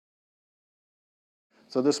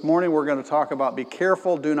So this morning we're going to talk about be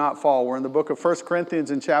careful, do not fall. We're in the book of 1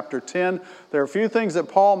 Corinthians in chapter 10. There are a few things that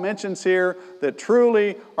Paul mentions here that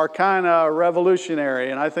truly are kind of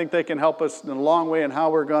revolutionary, and I think they can help us in a long way in how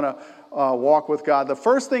we're going to walk with God. The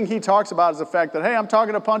first thing he talks about is the fact that, hey, I'm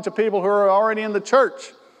talking to a bunch of people who are already in the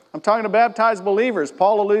church. I'm talking to baptized believers.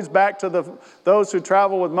 Paul alludes back to those who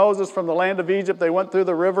traveled with Moses from the land of Egypt. They went through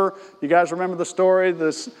the river. You guys remember the story?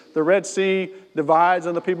 The Red Sea divides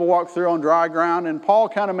and the people walk through on dry ground. And Paul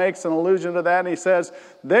kind of makes an allusion to that. And he says,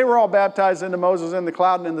 they were all baptized into Moses in the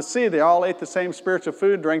cloud and in the sea. They all ate the same spiritual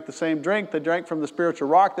food, drank the same drink. They drank from the spiritual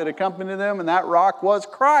rock that accompanied them. And that rock was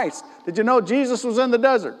Christ. Did you know Jesus was in the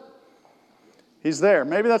desert? He's there.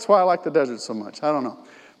 Maybe that's why I like the desert so much. I don't know.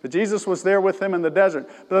 But Jesus was there with them in the desert.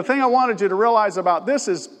 But the thing I wanted you to realize about this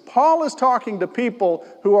is Paul is talking to people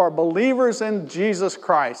who are believers in Jesus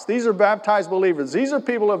Christ. These are baptized believers. These are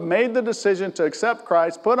people who have made the decision to accept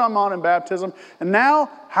Christ, put him on in baptism. And now,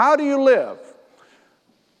 how do you live?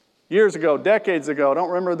 Years ago, decades ago, I don't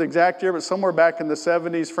remember the exact year, but somewhere back in the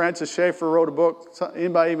 70s, Francis Schaeffer wrote a book.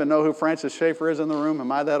 Anybody even know who Francis Schaeffer is in the room?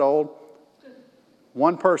 Am I that old?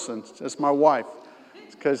 One person, just my wife.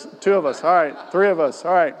 Because two of us, all right, three of us,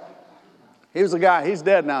 all right. He was a guy, he's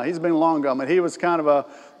dead now, he's been long gone, but he was kind of a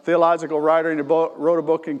theological writer, and he wrote a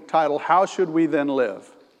book entitled, How Should We Then Live?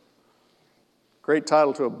 Great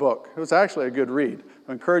title to a book. It was actually a good read.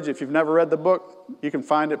 I encourage you, if you've never read the book, you can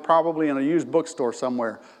find it probably in a used bookstore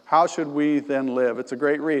somewhere. How Should We Then Live? It's a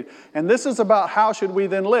great read. And this is about how should we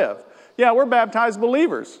then live. Yeah, we're baptized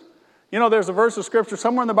believers. You know, there's a verse of Scripture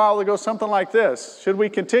somewhere in the Bible that goes something like this. Should we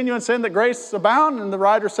continue in sin that grace abound? And the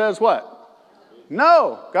writer says what?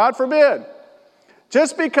 No, God forbid.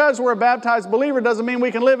 Just because we're a baptized believer doesn't mean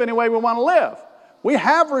we can live any way we want to live. We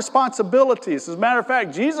have responsibilities. As a matter of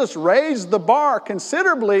fact, Jesus raised the bar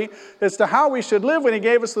considerably as to how we should live when he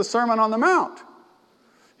gave us the Sermon on the Mount.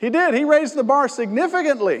 He did. He raised the bar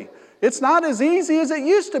significantly. It's not as easy as it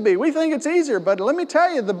used to be. We think it's easier, but let me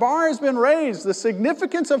tell you, the bar has been raised. The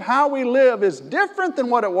significance of how we live is different than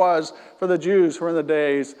what it was for the Jews who were in the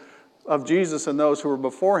days of Jesus and those who were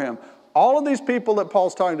before him. All of these people that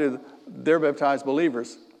Paul's talking to, they're baptized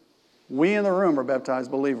believers. We in the room are baptized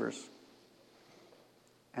believers.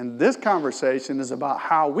 And this conversation is about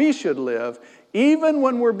how we should live, even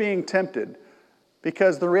when we're being tempted.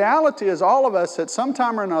 Because the reality is all of us at some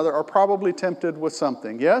time or another are probably tempted with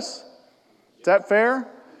something. Yes? Is that fair?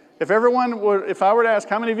 If I were to ask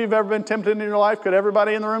how many of you have ever been tempted in your life, could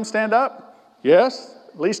everybody in the room stand up? Yes?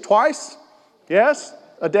 At least twice? Yes?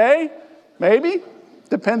 A day? Maybe?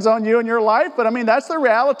 Depends on you and your life. But I mean, that's the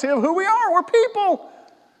reality of who we are. We're people.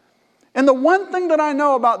 And the one thing that I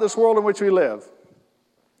know about this world in which we live,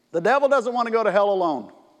 the devil doesn't want to go to hell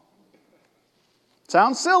alone.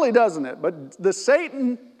 Sounds silly, doesn't it? But the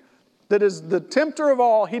Satan that is the tempter of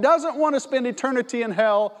all, he doesn't want to spend eternity in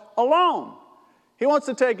hell alone. He wants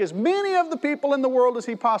to take as many of the people in the world as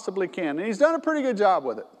he possibly can. And he's done a pretty good job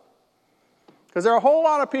with it. Because there are a whole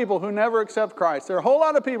lot of people who never accept Christ. There are a whole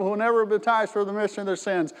lot of people who never baptized for the remission of their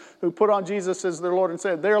sins, who put on Jesus as their Lord and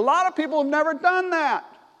Savior. There are a lot of people who have never done that.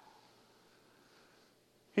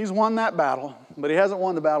 He's won that battle, but he hasn't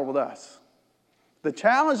won the battle with us. The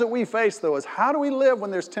challenge that we face, though, is how do we live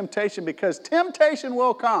when there's temptation? Because temptation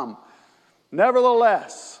will come.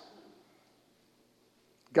 Nevertheless,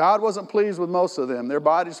 God wasn't pleased with most of them. Their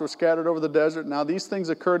bodies were scattered over the desert. Now, these things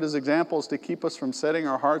occurred as examples to keep us from setting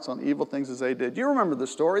our hearts on evil things as they did. You remember the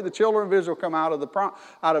story. The children of Israel come out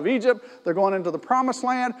of Egypt. They're going into the promised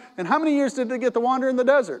land. And how many years did they get to wander in the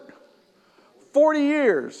desert? 40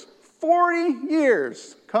 years. 40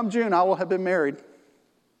 years. Come June, I will have been married.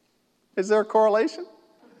 Is there a correlation?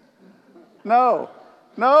 No.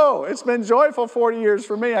 It's been joyful 40 years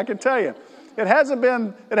for me, I can tell you. It hasn't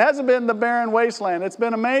been the barren wasteland. It's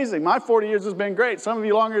been amazing. My 40 years has been great. Some of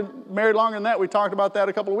you married longer than that. We talked about that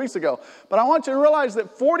a couple of weeks ago. But I want you to realize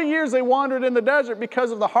that 40 years they wandered in the desert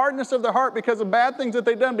because of the hardness of their heart, because of bad things that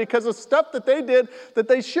they'd done, because of stuff that they did that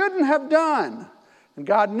they shouldn't have done. And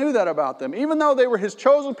God knew that about them. Even though they were his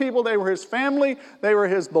chosen people, they were his family, they were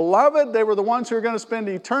his beloved, they were the ones who were going to spend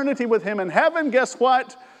eternity with him in heaven, guess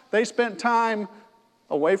what? They spent time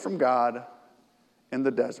away from God in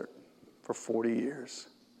the desert for 40 years.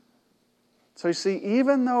 So you see,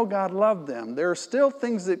 even though God loved them, there are still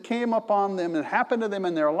things that came upon them and happened to them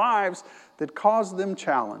in their lives that caused them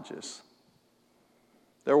challenges.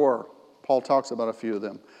 There were. Paul talks about a few of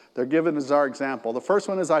them. They're given as our example. The first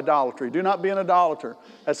one is idolatry. Do not be an idolater,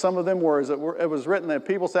 as some of them were. It was written that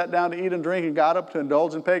people sat down to eat and drink and got up to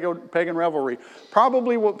indulge in pagan revelry.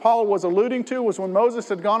 Probably what Paul was alluding to was when Moses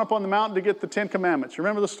had gone up on the mountain to get the Ten Commandments. You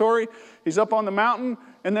remember the story? He's up on the mountain,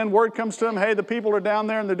 and then word comes to them, hey, the people are down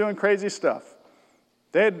there and they're doing crazy stuff.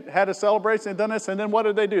 They had a celebration, they'd done this, and then what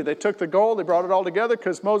did they do? They took the gold, they brought it all together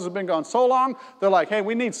because Moses had been gone so long. They're like, hey,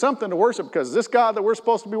 we need something to worship because this God that we're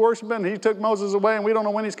supposed to be worshiping, he took Moses away and we don't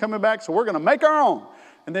know when he's coming back, so we're going to make our own.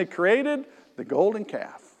 And they created the golden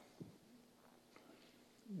calf.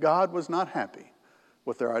 God was not happy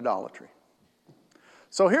with their idolatry.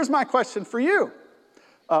 So here's my question for you.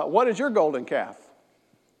 What is your golden calf?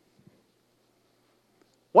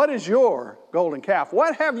 What is your golden calf?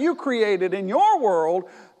 What have you created in your world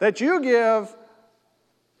that you give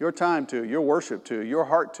your time to, your worship to, your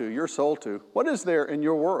heart to, your soul to? What is there in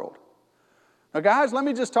your world? Now, guys, let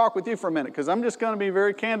me just talk with you for a minute because I'm just going to be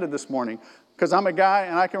very candid this morning because I'm a guy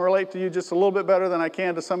and I can relate to you just a little bit better than I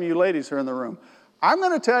can to some of you ladies who are in the room. I'm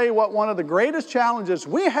going to tell you what one of the greatest challenges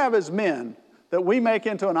we have as men that we make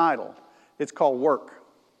into an idol. It's called work.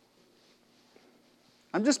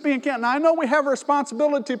 I'm just being candid. Now, I know we have a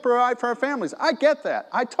responsibility to provide for our families. I get that.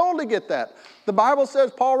 I totally get that. The Bible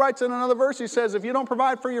says, Paul writes in another verse, he says, if you don't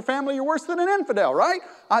provide for your family, you're worse than an infidel, right?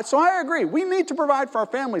 So I agree. We need to provide for our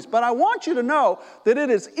families. But I want you to know that it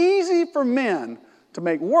is easy for men to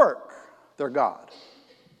make work their God.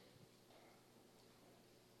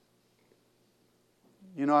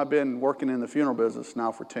 You know, I've been working in the funeral business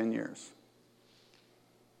now for 10 years.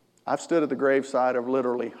 I've stood at the graveside of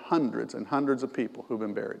literally hundreds and hundreds of people who've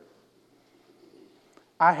been buried.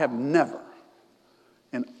 I have never,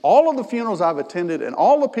 in all of the funerals I've attended and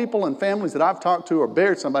all the people and families that I've talked to or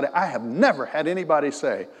buried somebody, I have never had anybody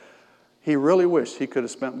say, he really wished he could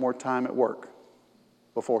have spent more time at work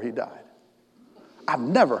before he died. I've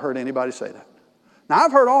never heard anybody say that. Now,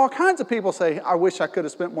 I've heard all kinds of people say, I wish I could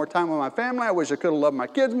have spent more time with my family. I wish I could have loved my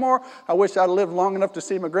kids more. I wish I'd lived long enough to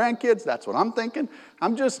see my grandkids. That's what I'm thinking.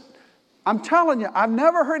 I'm telling you, I've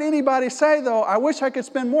never heard anybody say, though, I wish I could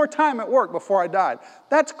spend more time at work before I died.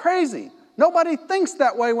 That's crazy. Nobody thinks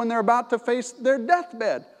that way when they're about to face their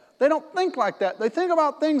deathbed. They don't think like that. They think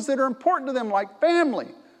about things that are important to them, like family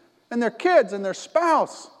and their kids and their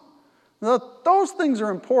spouse. Those things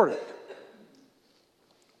are important.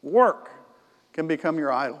 Work can become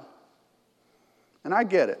your idol. And I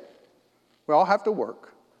get it. We all have to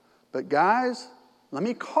work. But guys, let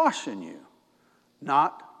me caution you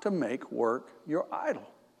not to make work your idol.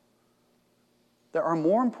 There are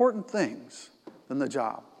more important things than the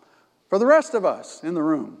job. For the rest of us in the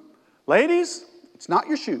room, ladies, it's not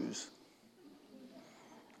your shoes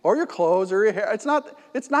or your clothes or your hair. It's not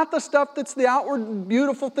the stuff that's the outward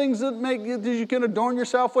beautiful things that you can adorn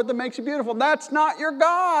yourself with that makes you beautiful. That's not your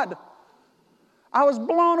God. I was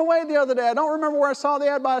blown away the other day. I don't remember where I saw the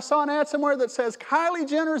ad, but I saw an ad somewhere that says Kylie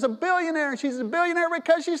Jenner is a billionaire, and she's a billionaire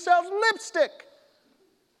because she sells lipstick.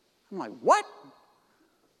 I'm like, what?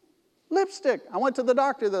 Lipstick. I went to the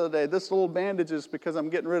doctor the other day. This little bandage is because I'm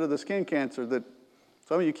getting rid of the skin cancer that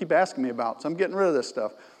some of you keep asking me about, so I'm getting rid of this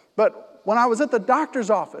stuff. But when I was at the doctor's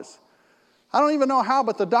office, I don't even know how,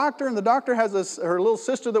 but the doctor has her little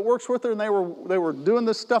sister that works with her, and they were doing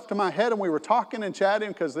this stuff to my head, and we were talking and chatting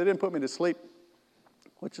because they didn't put me to sleep,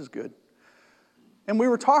 which is good. And we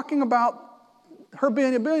were talking about her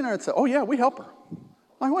being a billionaire and said, oh yeah, we help her. I'm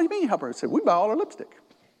like, what do you mean you help her? I said, we buy all her lipstick.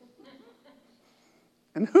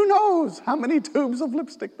 And who knows how many tubes of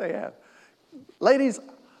lipstick they have. Ladies,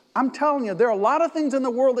 I'm telling you, there are a lot of things in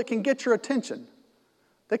the world that can get your attention,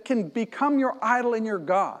 that can become your idol and your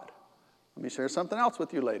God. Let me share something else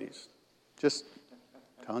with you ladies. Just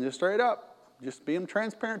telling you straight up, just being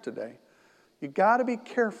transparent today. You got to be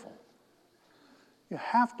careful. You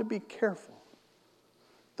have to be careful.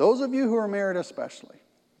 Those of you who are married especially,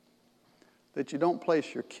 that you don't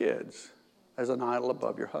place your kids as an idol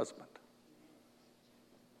above your husband.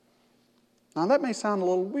 Now that may sound a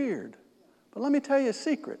little weird, but let me tell you a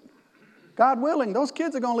secret. God willing, those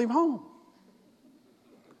kids are going to leave home.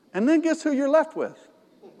 And then guess who you're left with?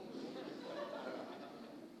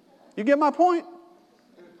 You get my point?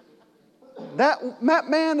 That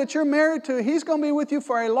man that you're married to, he's going to be with you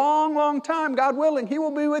for a long, long time. God willing, he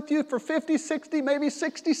will be with you for 50, 60, maybe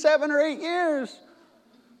 67 or 8 years.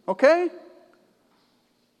 Okay?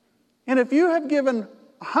 And if you have given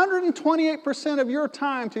 128% of your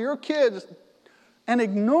time to your kids and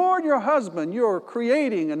ignored your husband, you're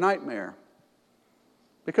creating a nightmare.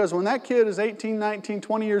 Because when that kid is 18, 19,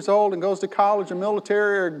 20 years old and goes to college or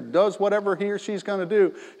military or does whatever he or she's going to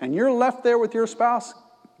do, and you're left there with your spouse,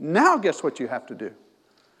 now guess what you have to do?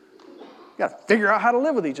 You got to figure out how to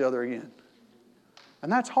live with each other again.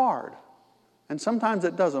 And that's hard. And sometimes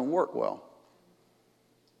it doesn't work well.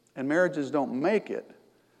 And marriages don't make it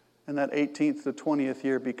in that 18th to 20th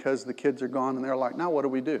year because the kids are gone and they're like, now what do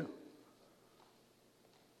we do?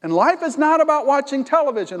 And life is not about watching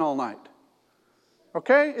television all night.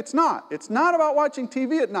 Okay? It's not. It's not about watching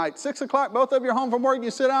TV at night. 6 o'clock, both of you are home from work, you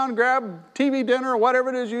sit down and grab TV dinner or whatever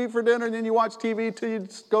it is you eat for dinner, and then you watch TV till you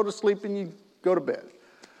go to sleep and you go to bed.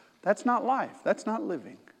 That's not life. That's not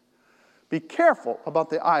living. Be careful about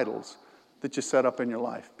the idols that you set up in your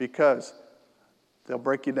life, because they'll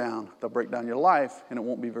break you down. They'll break down your life, and it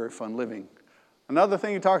won't be very fun living. Another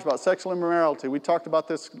thing he talks about, sexual immorality. We talked about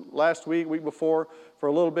this last week before, for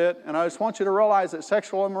a little bit, and I just want you to realize that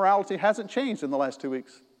sexual immorality hasn't changed in the last 2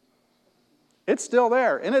 weeks. It's still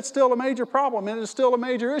there, and it's still a major problem, and it's still a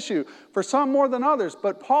major issue, for some more than others.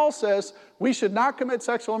 But Paul says we should not commit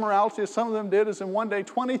sexual immorality, as some of them did, as in one day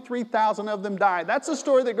 23,000 of them died. That's a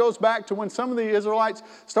story that goes back to when some of the Israelites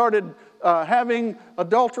started having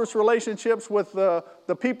adulterous relationships with the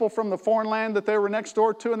people from the foreign land that they were next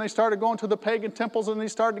door to, and they started going to the pagan temples, and they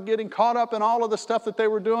started getting caught up in all of the stuff that they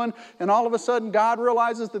were doing, and all of a sudden God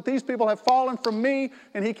realizes that these people have fallen from me,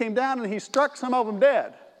 and he came down and he struck some of them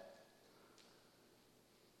dead.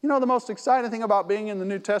 You know the most exciting thing about being in the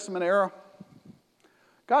New Testament era?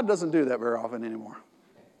 God doesn't do that very often anymore.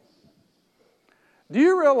 Do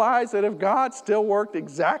you realize that if God still worked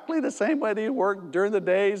exactly the same way that he worked during the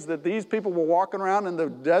days that these people were walking around in the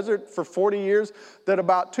desert for 40 years, that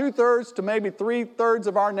about 2/3 to maybe 3/3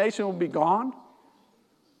 of our nation would be gone?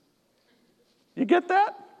 You get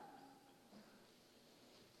that?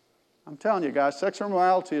 I'm telling you guys, sexual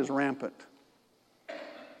immorality is rampant.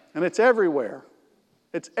 And it's everywhere.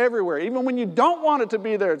 It's everywhere. Even when you don't want it to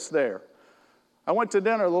be there, it's there. I went to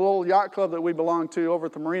dinner, the little yacht club that we belong to over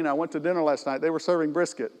at the marina. I went to dinner last night. They were serving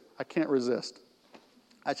brisket. I can't resist.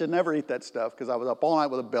 I should never eat that stuff because I was up all night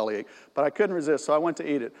with a bellyache. But I couldn't resist, so I went to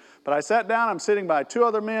eat it. But I sat down. I'm sitting by 2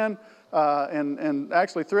 other men and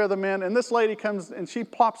actually 3 other men. And this lady comes and she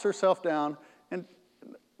plops herself down. And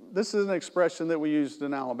this is an expression that we used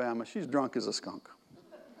in Alabama. She's drunk as a skunk.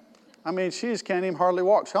 I mean, she just can't even hardly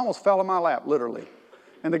walk. She almost fell in my lap, literally.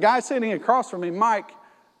 And the guy sitting across from me, Mike,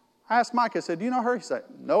 I asked Mike, I said, do you know her? He said,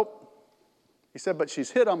 nope. He said, but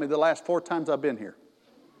she's hit on me the last 4 times I've been here.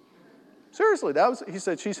 Seriously, he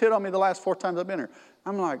said, she's hit on me the last 4 times I've been here.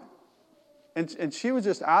 I'm like, and she was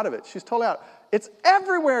just out of it. She's totally out. It's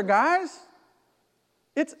everywhere, guys.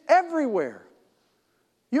 It's everywhere.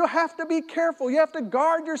 You have to be careful. You have to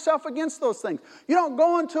guard yourself against those things. You don't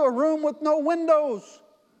go into a room with no windows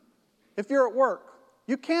if you're at work.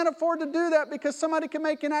 You can't afford to do that because somebody can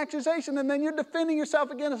make an accusation and then you're defending yourself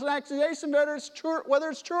against an accusation whether it's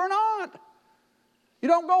true or not. You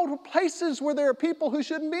don't go to places where there are people who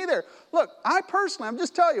shouldn't be there. Look, I'm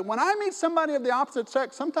just telling you, when I meet somebody of the opposite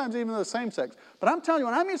sex, sometimes even the same sex, but I'm telling you,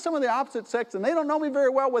 when I meet someone of the opposite sex and they don't know me very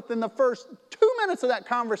well within the first 2 minutes of that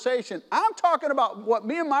conversation, I'm talking about what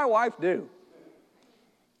me and my wife do.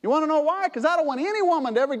 You want to know why? Because I don't want any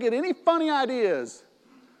woman to ever get any funny ideas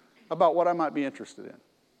about what I might be interested in.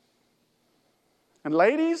 And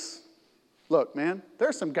ladies, look, man,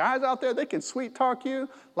 there's some guys out there, they can sweet talk you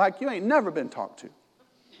like you ain't never been talked to.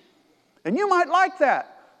 And you might like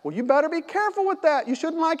that. Well, you better be careful with that. You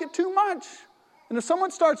shouldn't like it too much. And if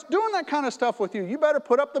someone starts doing that kind of stuff with you, you better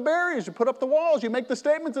put up the barriers, you put up the walls, you make the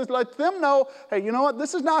statements and let them know, hey, you know what,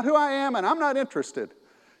 this is not who I am and I'm not interested.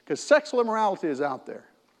 Because sexual immorality is out there.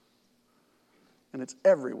 And it's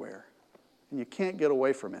everywhere. And you can't get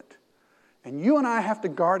away from it. And you and I have to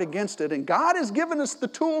guard against it. And God has given us the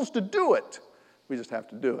tools to do it. We just have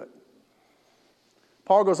to do it.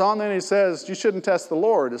 Paul goes on then, he says, you shouldn't test the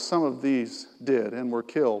Lord as some of these did and were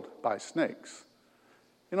killed by snakes.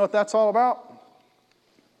 You know what that's all about?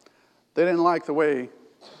 They didn't like the way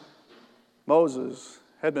Moses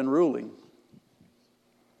had been ruling.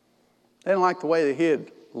 They didn't like the way that he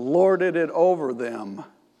had lorded it over them.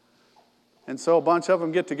 And so a bunch of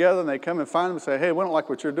them get together and they come and find them and say, hey, we don't like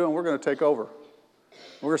what you're doing. We're going to take over.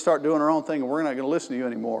 We're going to start doing our own thing and we're not going to listen to you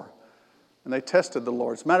anymore. And they tested the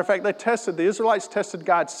Lord. As a matter of fact, the Israelites tested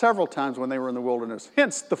God several times when they were in the wilderness,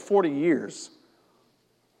 hence the 40 years.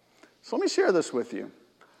 So let me share this with you.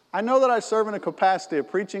 I know that I serve in a capacity of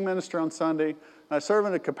preaching minister on Sunday, and I serve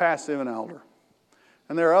in a capacity of an elder.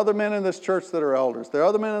 And there are other men in this church that are elders. There are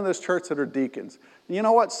other men in this church that are deacons. And you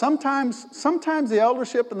know what? Sometimes the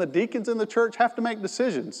eldership and the deacons in the church have to make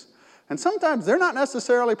decisions. And sometimes they're not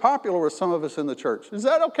necessarily popular with some of us in the church. Is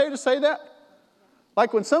that okay to say that?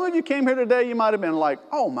 Like when some of you came here today, you might have been like,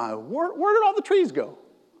 oh my word, where did all the trees go?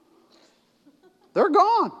 They're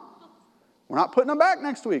gone. We're not putting them back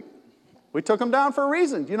next week. We took them down for a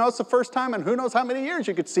reason. You know, it's the first time in who knows how many years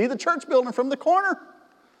you could see the church building from the corner.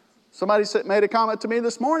 Somebody made a comment to me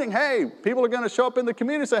this morning, hey, people are going to show up in the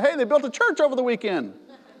community and say, hey, they built a church over the weekend.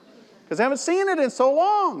 because they haven't seen it in so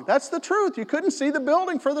long. That's the truth. You couldn't see the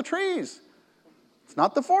building for the trees. It's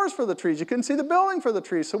not the forest for the trees. You couldn't see the building for the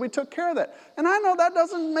trees, so we took care of that. And I know that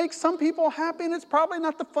doesn't make some people happy, and it's probably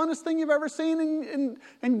not the funnest thing you've ever seen,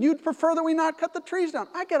 and you'd prefer that we not cut the trees down.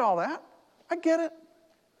 I get all that. I get it.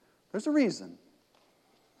 There's a reason.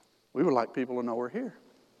 We would like people to know we're here.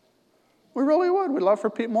 We really would. We'd love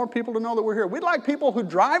for more people to know that we're here. We'd like people who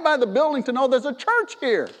drive by the building to know there's a church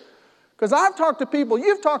here. Because I've talked to people,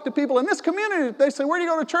 you've talked to people in this community, they say, where do you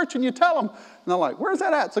go to church? And you tell them. And they're like, where's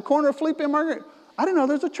that at? It's the corner of Felipe and Margaret. I didn't know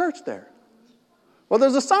there's a church there. Well,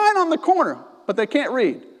 there's a sign on the corner, but they can't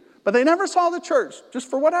read. But they never saw the church,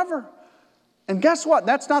 just for whatever. And guess what?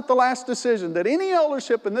 That's not the last decision that any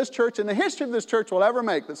eldership in this church, in the history of this church, will ever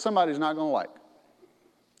make that somebody's not going to like.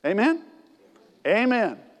 Amen?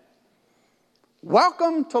 Amen.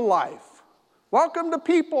 Welcome to life. Welcome to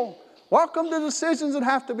people. Welcome to decisions that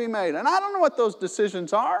have to be made. And I don't know what those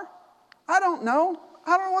decisions are. I don't know.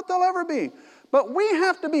 I don't know what they'll ever be. But we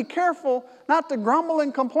have to be careful not to grumble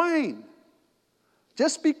and complain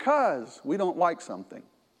just because we don't like something.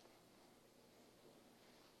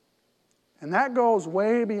 And that goes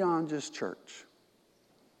way beyond just church.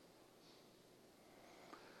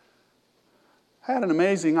 I had an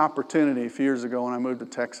amazing opportunity a few years ago when I moved to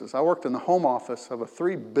Texas. I worked in the home office of a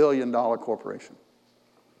 $3 billion corporation.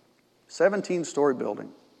 17-story building.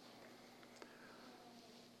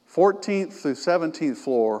 14th through 17th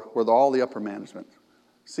floor were all the upper management.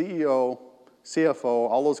 CEO, CFO,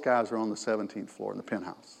 all those guys were on the 17th floor in the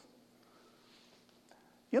penthouse.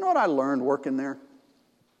 You know what I learned working there?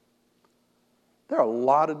 There are a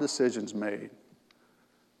lot of decisions made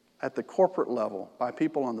at the corporate level by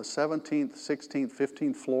people on the 17th, 16th,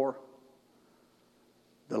 15th floor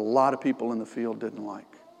that a lot of people in the field didn't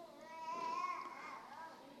like.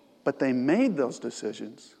 But they made those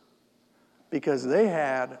decisions because they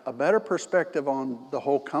had a better perspective on the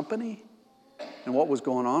whole company and what was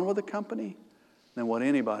going on with the company than what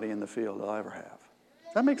anybody in the field will ever have.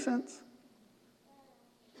 Does that make sense?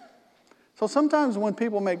 So sometimes when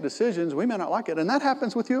people make decisions, we may not like it. And that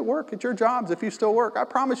happens with you at work, at your jobs, if you still work. I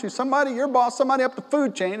promise you, somebody, your boss, somebody up the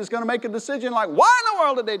food chain is going to make a decision like, why in the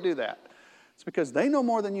world did they do that? It's because they know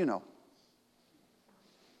more than you know.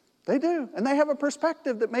 They do. And they have a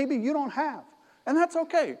perspective that maybe you don't have. And that's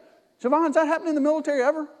okay. Javon, has that happened in the military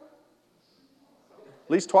ever? At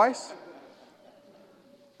least twice?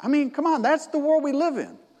 I mean, come on, that's the world we live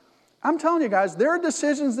in. I'm telling you guys, there are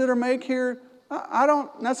decisions that are made here. I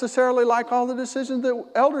don't necessarily like all the decisions that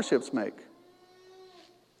elderships make.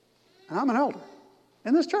 And I'm an elder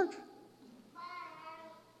in this church.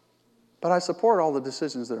 But I support all the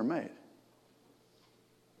decisions that are made.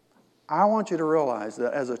 I want you to realize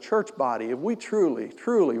that as a church body, if we truly,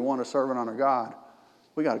 truly want to serve and honor God,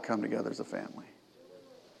 we got to come together as a family.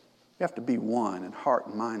 We have to be one in heart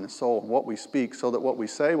and mind and soul and what we speak, so that what we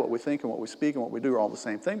say, what we think, and what we speak and what we do are all the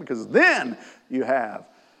same thing, because then you have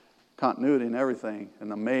continuity in everything,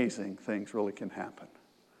 and amazing things really can happen.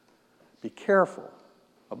 Be careful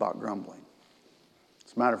about grumbling.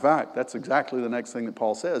 As a matter of fact, that's exactly the next thing that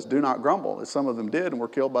Paul says. Do not grumble, as some of them did and were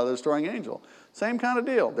killed by the destroying angel. Same kind of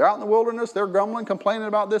deal. They're out in the wilderness, they're grumbling, complaining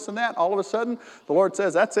about this and that. All of a sudden, the Lord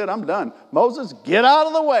says, that's it, I'm done. Moses, get out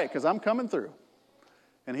of the way, because I'm coming through.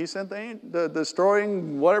 And he sent the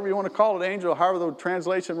destroying, whatever you want to call it, angel, however the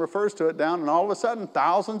translation refers to it, down, and all of a sudden,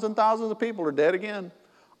 thousands and thousands of people are dead again.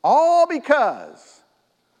 All because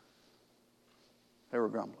they were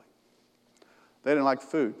grumbling. They didn't like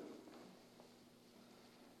food.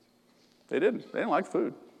 They didn't. They didn't like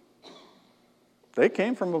food. They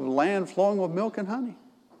came from a land flowing with milk and honey.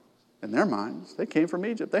 In their minds, they came from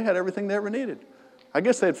Egypt. They had everything they ever needed. I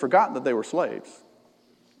guess they had forgotten that they were slaves.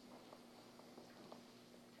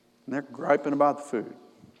 And they're griping about the food.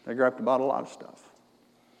 They griped about a lot of stuff.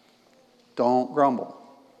 Don't grumble.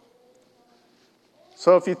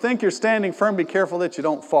 So if you think you're standing firm, be careful that you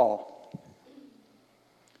don't fall.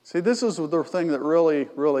 See, this is the thing that really,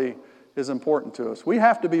 really is important to us. We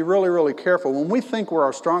have to be really, really careful. When we think we're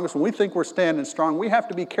our strongest, when we think we're standing strong, we have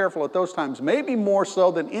to be careful at those times, maybe more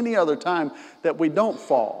so than any other time, that we don't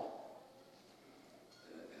fall.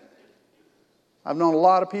 I've known a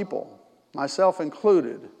lot of people, myself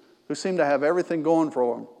included, who seem to have everything going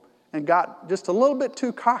for them and got just a little bit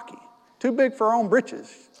too cocky, too big for our own britches.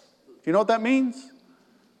 Do you know what that means?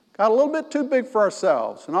 Got a little bit too big for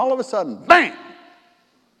ourselves, and all of a sudden, bam! It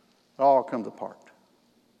all comes apart.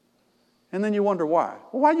 And then you wonder why.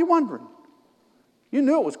 Well, why are you wondering? You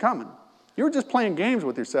knew it was coming. You were just playing games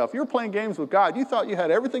with yourself. You were playing games with God. You thought you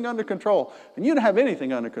had everything under control, and you didn't have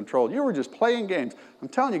anything under control. You were just playing games. I'm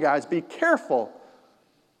telling you guys, be careful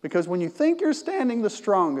Because when you think you're standing the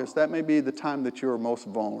strongest, that may be the time that you're most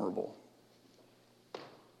vulnerable.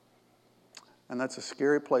 And that's a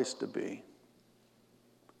scary place to be.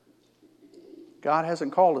 God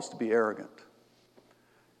hasn't called us to be arrogant.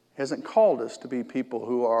 He hasn't called us to be people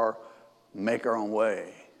who make our own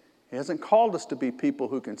way. He hasn't called us to be people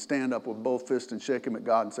who can stand up with both fists and shake them at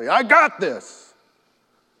God and say, I got this.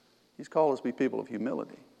 He's called us to be people of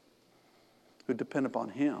humility, who depend upon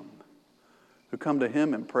Him, who come to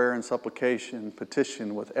Him in prayer and supplication,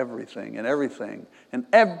 petition with everything,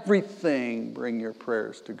 bring your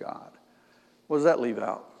prayers to God. What does that leave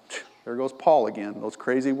out? There goes Paul again, those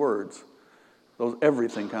crazy words, those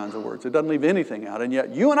everything kinds of words. It doesn't leave anything out, and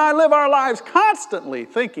yet you and I live our lives constantly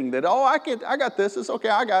thinking that, I got this, it's okay,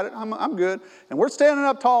 I got it, I'm good. And we're standing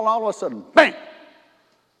up tall, and all of a sudden, bang!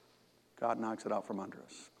 God knocks it out from under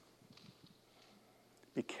us.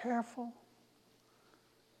 Be careful.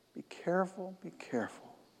 Be careful, be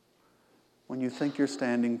careful when you think you're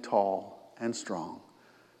standing tall and strong,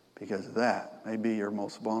 because that may be your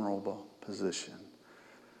most vulnerable position.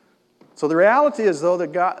 So the reality is, though,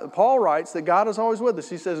 that Paul writes that God is always with us.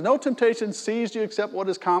 He says, no temptation seized you except what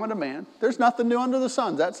is common to man. There's nothing new under the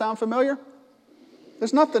sun. Does that sound familiar?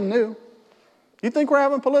 There's nothing new. You think we're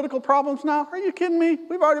having political problems now? Are you kidding me?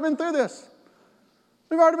 We've already been through this.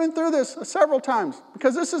 We've already been through this several times,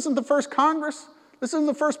 because this isn't the first Congress. This isn't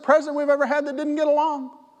the first president we've ever had that didn't get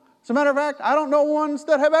along. As a matter of fact, I don't know ones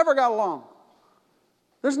that have ever got along.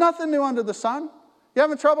 There's nothing new under the sun. You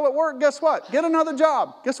having trouble at work? Guess what? Get another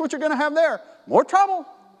job. Guess what you're going to have there? More trouble.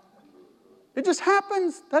 It just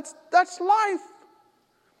happens. That's life.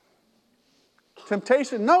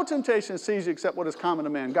 No temptation sees you except what is common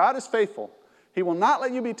to man. God is faithful. He will not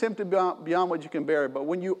let you be tempted beyond what you can bear. But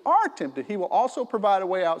when you are tempted, He will also provide a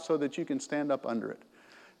way out so that you can stand up under it.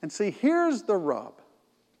 And see, here's the rub.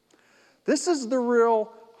 This is the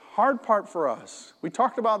real hard part for us. We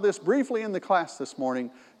talked about this briefly in the class this morning,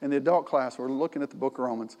 in the adult class. We're looking at the book of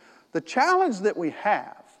Romans. The challenge that we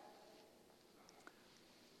have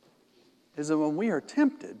is that when we are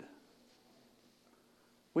tempted,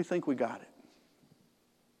 we think we got it.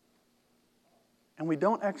 And we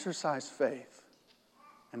don't exercise faith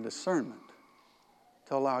and discernment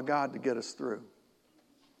to allow God to get us through.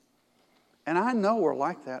 And I know we're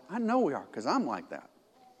like that. I know we are, because I'm like that.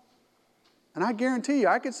 And I guarantee you,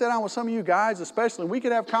 I could sit down with some of you guys especially, and we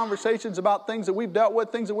could have conversations about things that we've dealt with,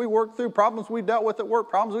 things that we worked through, problems we dealt with at work,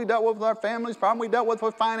 problems we dealt with our families, problems we dealt with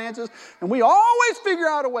finances, and we always figure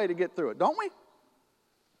out a way to get through it, don't we?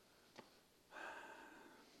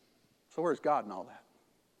 So where's God in all that?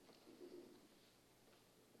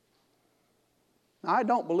 Now, I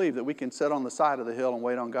don't believe that we can sit on the side of the hill and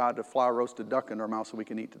wait on God to fly a roasted duck into our mouth so we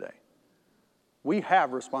can eat today. We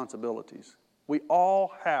have responsibilities. We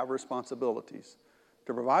all have responsibilities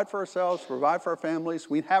to provide for ourselves, to provide for our families.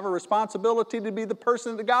 We have a responsibility to be the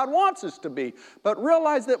person that God wants us to be. But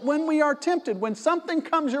realize that when we are tempted, when something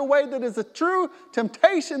comes your way that is a true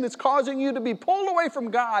temptation that's causing you to be pulled away from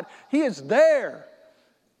God, He is there.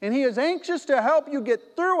 And He is anxious to help you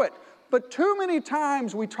get through it. But too many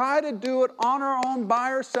times we try to do it on our own by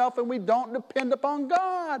ourselves, and we don't depend upon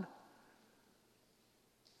God.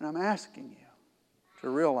 And I'm asking you to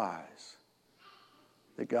realize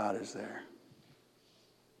that God is there.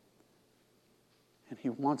 And He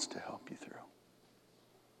wants to help you through.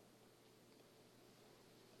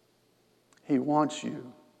 He wants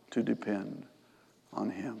you to depend on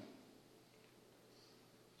Him.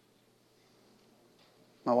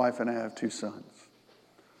 My wife and I have 2 sons.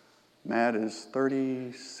 Matt is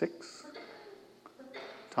 36.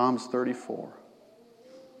 Tom's 34.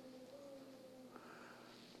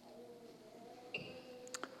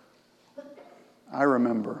 I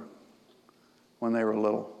remember when they were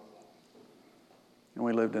little, and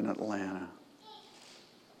we lived in Atlanta.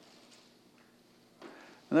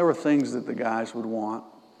 And there were things that the guys would want,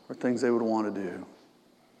 or things they would want to do.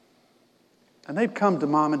 And they'd come to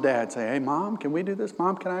Mom and Dad and say, hey, Mom, can we do this?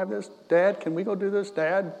 Mom, can I have this? Dad, can we go do this?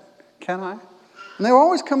 Dad, can I? And they were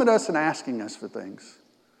always coming to us and asking us for things.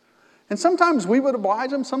 And sometimes we would oblige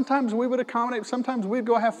them. Sometimes we would accommodate. Sometimes we'd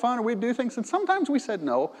go have fun or we'd do things. And sometimes we said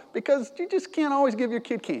no, because you just can't always give your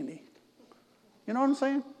kid candy. You know what I'm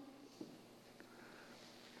saying?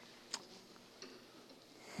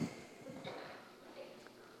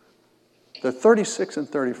 They're 36 and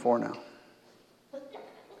 34 now.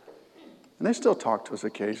 And they still talk to us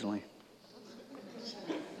occasionally.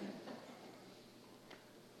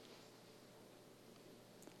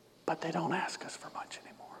 But they don't ask us for much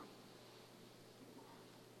anymore.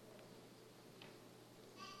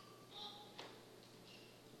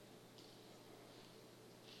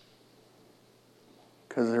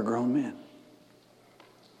 Because they're grown men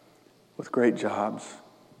with great jobs,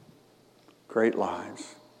 great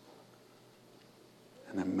lives,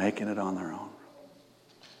 and they're making it on their own.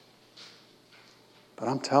 But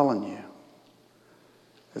I'm telling you,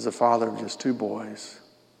 as a father of just 2 boys,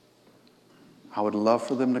 I would love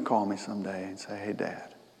for them to call me someday and say, hey,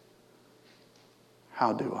 Dad,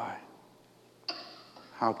 how do I?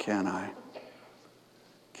 How can I?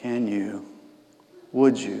 Can you?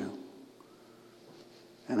 Would you?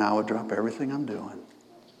 And I would drop everything I'm doing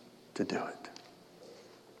to do it.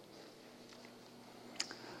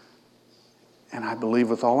 And I believe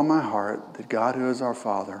with all of my heart that God, who is our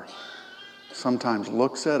Father, sometimes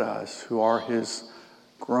looks at us who are His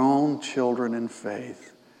grown children in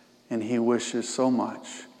faith, and He wishes so much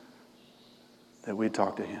that we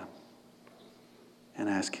talk to Him and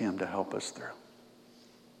ask Him to help us through.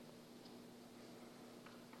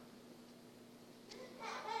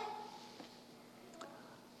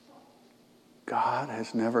 God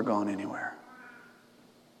has never gone anywhere.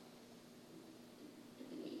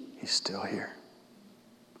 He's still here.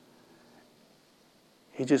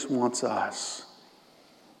 He just wants us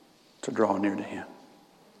to draw near to Him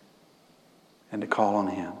and to call on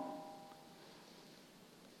Him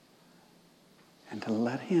and to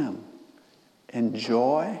let Him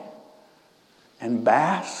enjoy and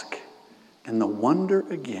bask in the wonder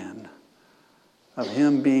again of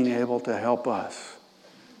Him being able to help us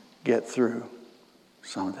get through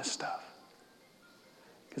some of this stuff.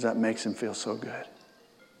 Because that makes Him feel so good.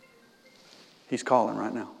 He's calling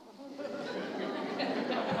right now.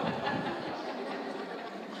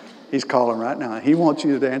 He's calling right now. He wants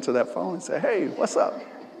you to answer that phone and say, hey, what's up?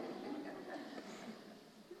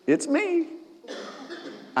 It's me.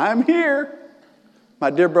 I'm here. My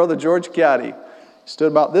dear brother George Kiati stood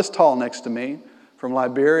about this tall next to me from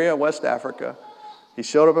Liberia, West Africa. He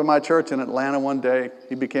showed up at my church in Atlanta one day.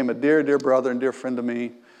 He became a dear, dear brother and dear friend to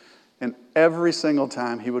me. And every single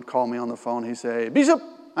time he would call me on the phone, he'd say, Bishop,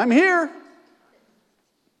 I'm here.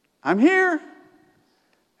 I'm here.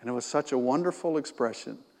 And it was such a wonderful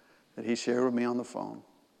expression that he shared with me on the phone.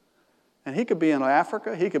 And he could be in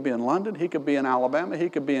Africa, he could be in London, he could be in Alabama, he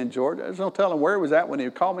could be in Georgia. There's no telling where he was at when he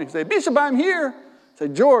would call me. He'd say, Bishop, I'm here. I'd say,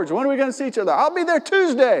 George, when are we going to see each other? I'll be there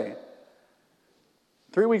Tuesday.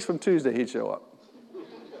 3 weeks from Tuesday, he'd show up.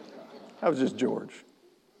 That was just George.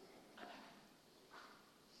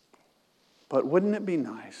 But wouldn't it be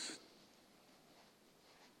nice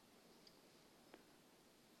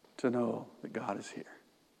to know that God is here?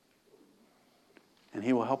 And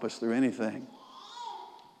He will help us through anything,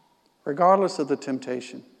 regardless of the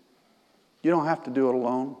temptation. You don't have to do it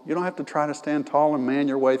alone. You don't have to try to stand tall and man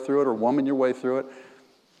your way through it or woman your way through it.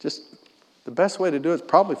 Just the best way to do it is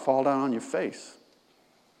probably fall down on your face.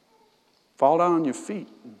 Fall down on your feet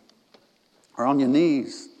or on your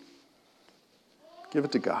knees. Give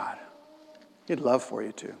it to God. He'd love for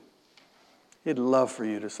you to. He'd love for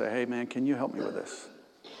you to say, hey man, can you help me with this?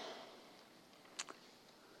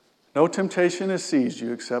 No temptation has seized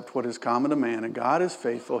you except what is common to man, and God is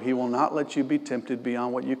faithful. He will not let you be tempted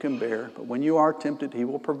beyond what you can bear. But when you are tempted, He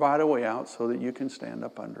will provide a way out so that you can stand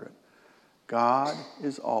up under it. God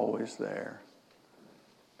is always there.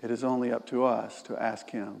 It is only up to us to ask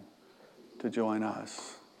Him to join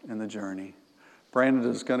us in the journey. Brandon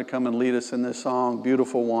is going to come and lead us in this song,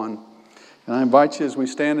 beautiful one. And I invite you as we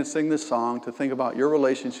stand and sing this song to think about your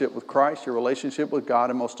relationship with Christ, your relationship with God,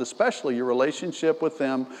 and most especially your relationship with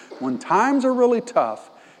Him when times are really tough.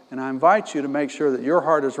 And I invite you to make sure that your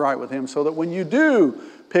heart is right with Him so that when you do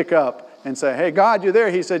pick up and say, hey, God, you there?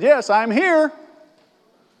 He said, yes, I'm here.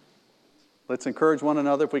 Let's encourage one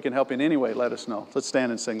another. If we can help in any way, let us know. Let's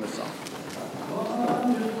stand and sing this song.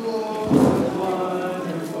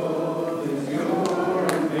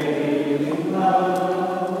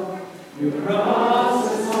 You